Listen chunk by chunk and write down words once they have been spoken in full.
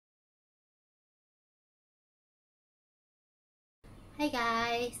Hi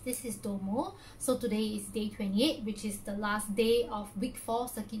guys, this is Domo. So today is day 28, which is the last day of week 4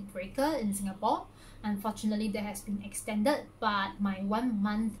 circuit breaker in Singapore. Unfortunately, that has been extended, but my 1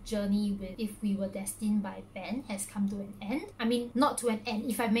 month journey with If We Were Destined by Ben has come to an end. I mean, not to an end.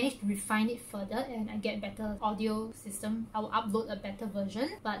 If I manage to refine it further and I get better audio system, I will upload a better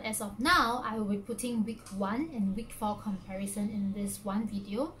version. But as of now, I will be putting week 1 and week 4 comparison in this one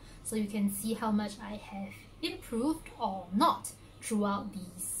video, so you can see how much I have improved or not throughout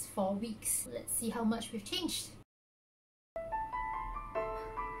these 4 weeks. Let's see how much we've changed.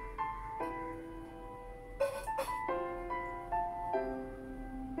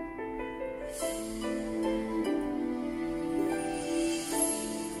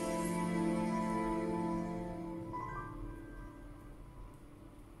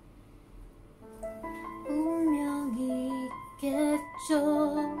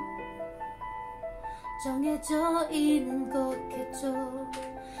 운명이겠죠. 정해져 있는 거겠죠.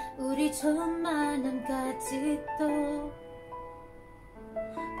 우리 처음 만남까지도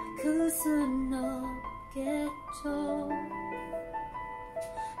그 수는 없겠죠.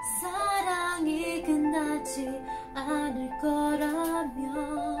 사랑이 끝나지 않을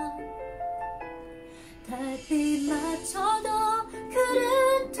거라면 달빛 맞춰도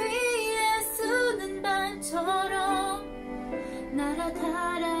구름 뒤에 수는 반처럼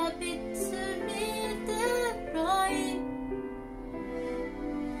날아가라 빛을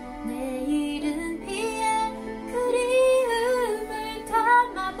내일은 비에 그리움을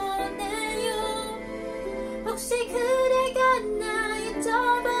담아보네요. 혹시 그대가 나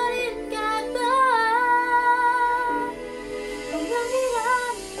잊어버린가 봐.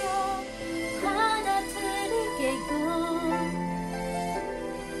 운명이라면 받아들일게요.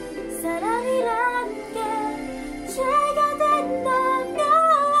 사랑이란 게 죄가 된다면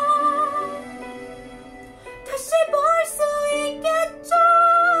다시 볼 수 있겠죠.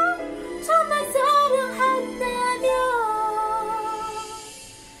 정말 사랑한다면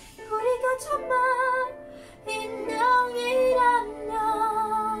우리가 정말 운명이라면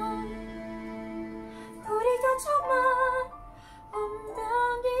우리가 정말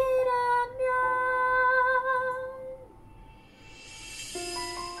운명이라면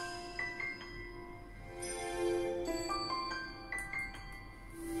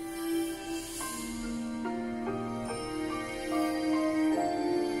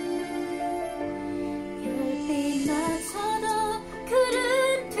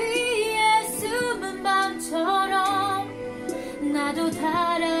나도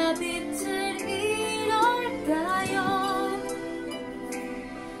달아빛을 잃을까요?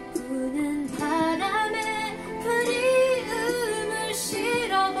 부는 바람에 그리움을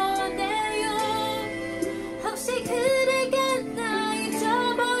실어보네요. 혹시 그대가 나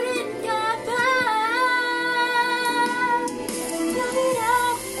잊어버린가 봐.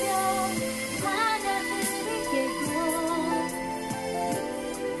 운명이라면 받아들일게요.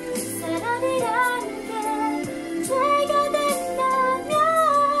 사랑이란 게 죄가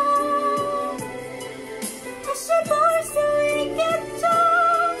볼 수 있겠죠.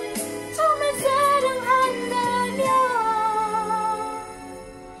 정말 사랑한다면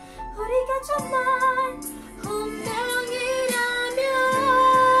우리가 정말 운명이라면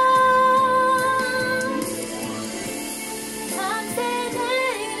밤새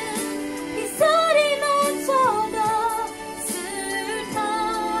내일은 빗소리마저도 슬퍼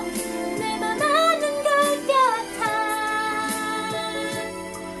내 맘 아는 것 같아.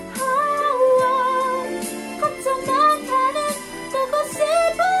 보고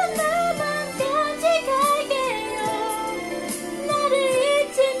싶은 마음까지 갈게요. 나를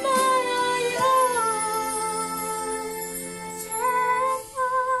잊지 말아요. 제발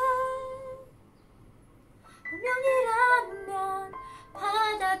운명이라면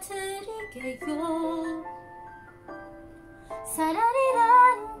받아들일게요.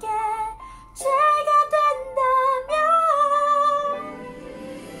 사랑이란 게 죄가 된다면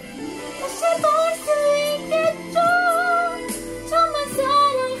다시 볼 수 있겠죠. 정말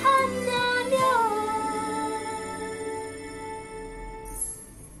사랑한다면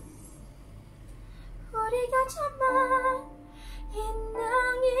우리가 정말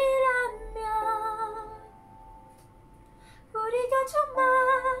운명이라면 우리가 정말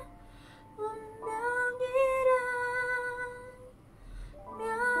운명이라면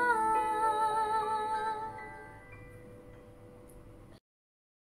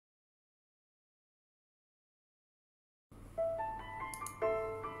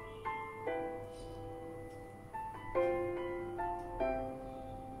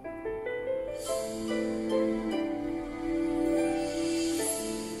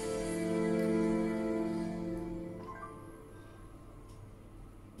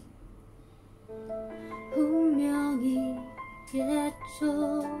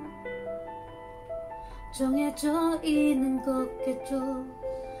정해져 있는 거겠죠.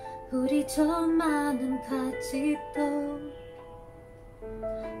 우리 저 많은 가치도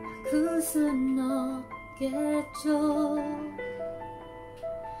바꿀 순 없겠죠.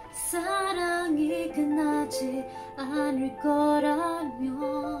 사랑이 끝나지 않을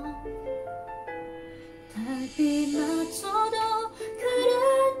거라면 달빛 맞춰도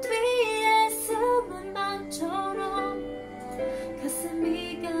그릇 위에 숨은 밤처럼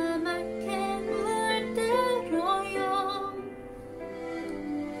가슴이 까맣게 물들어요.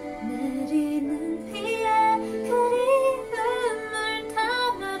 내리는 비에 그리움을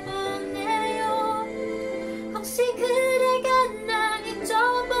담아보네요. 혹시 그대가 날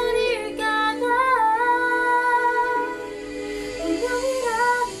잊어버릴까봐.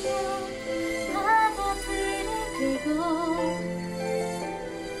 운명이라면 받아들이고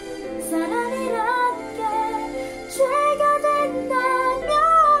사랑이란 게 죄가 된다면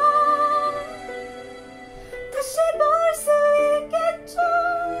다시 볼 수 있겠죠.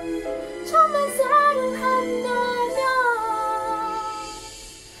 정말 사랑한다면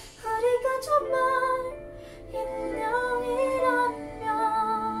우리가 정말 운명이라면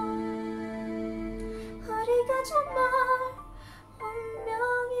우리가 정말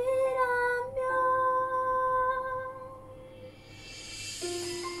운명이라면.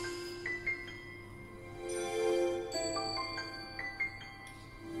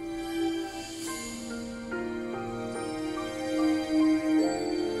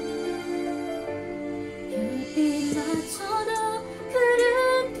 별빛 맞춰도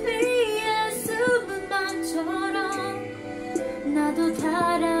그릇 위에 숨은 밤처럼 나도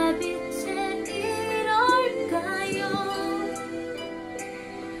달아빛에 이럴까요.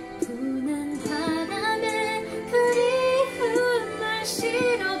 부는 바람에 그리움을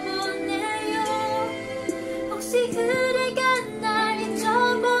실어보네요. 혹시 그대가 날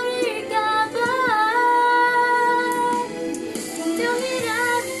잊어버릴까봐.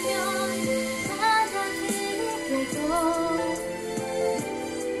 운명이라면 받아들이고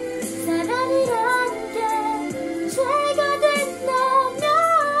사랑이란 게 죄가 된다면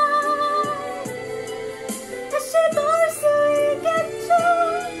다시 볼 수 있겠죠.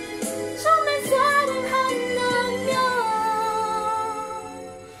 정말 사랑한다면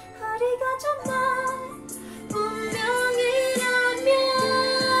우리가 정말 운명이라면.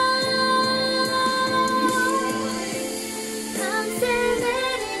 밤새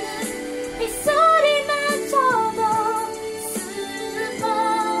내리는 빗소리마저도 슬퍼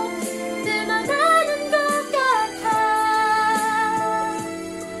뜸하다는 것 같아.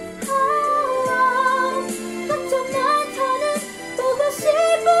 걱정 마타는 보고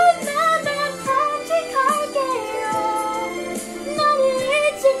싶은 나만 간직할게요. 나를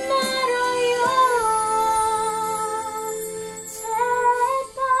잊지 말아요.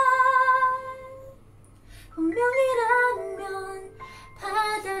 제발. 운명이라면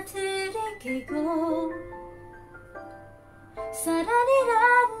받아들이고 사랑이란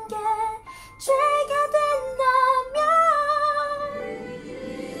게 죄가 된다면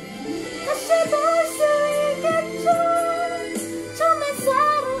다시 볼 수 있겠죠. 정말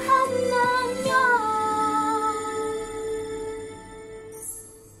사랑한다면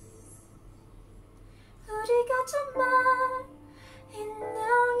우리가 정말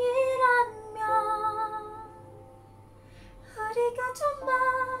운명이라면 우리가 정말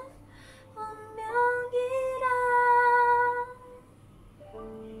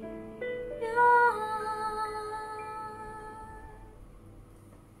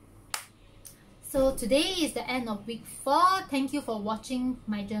So today is the end of week 4. Thank you for watching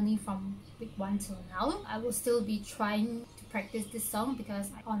my journey from week 1 till now. I will still be trying to practice this song because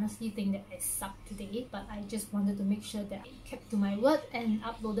I honestly think that I sucked today, but I just wanted to make sure that I kept to my word and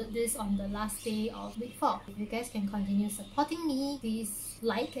uploaded this on the last day of week 4. If you guys can continue supporting me, please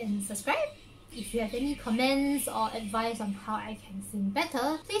like and subscribe. If you have any comments or advice on how I can sing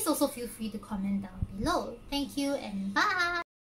better, please also feel free to comment down below. Thank you and bye!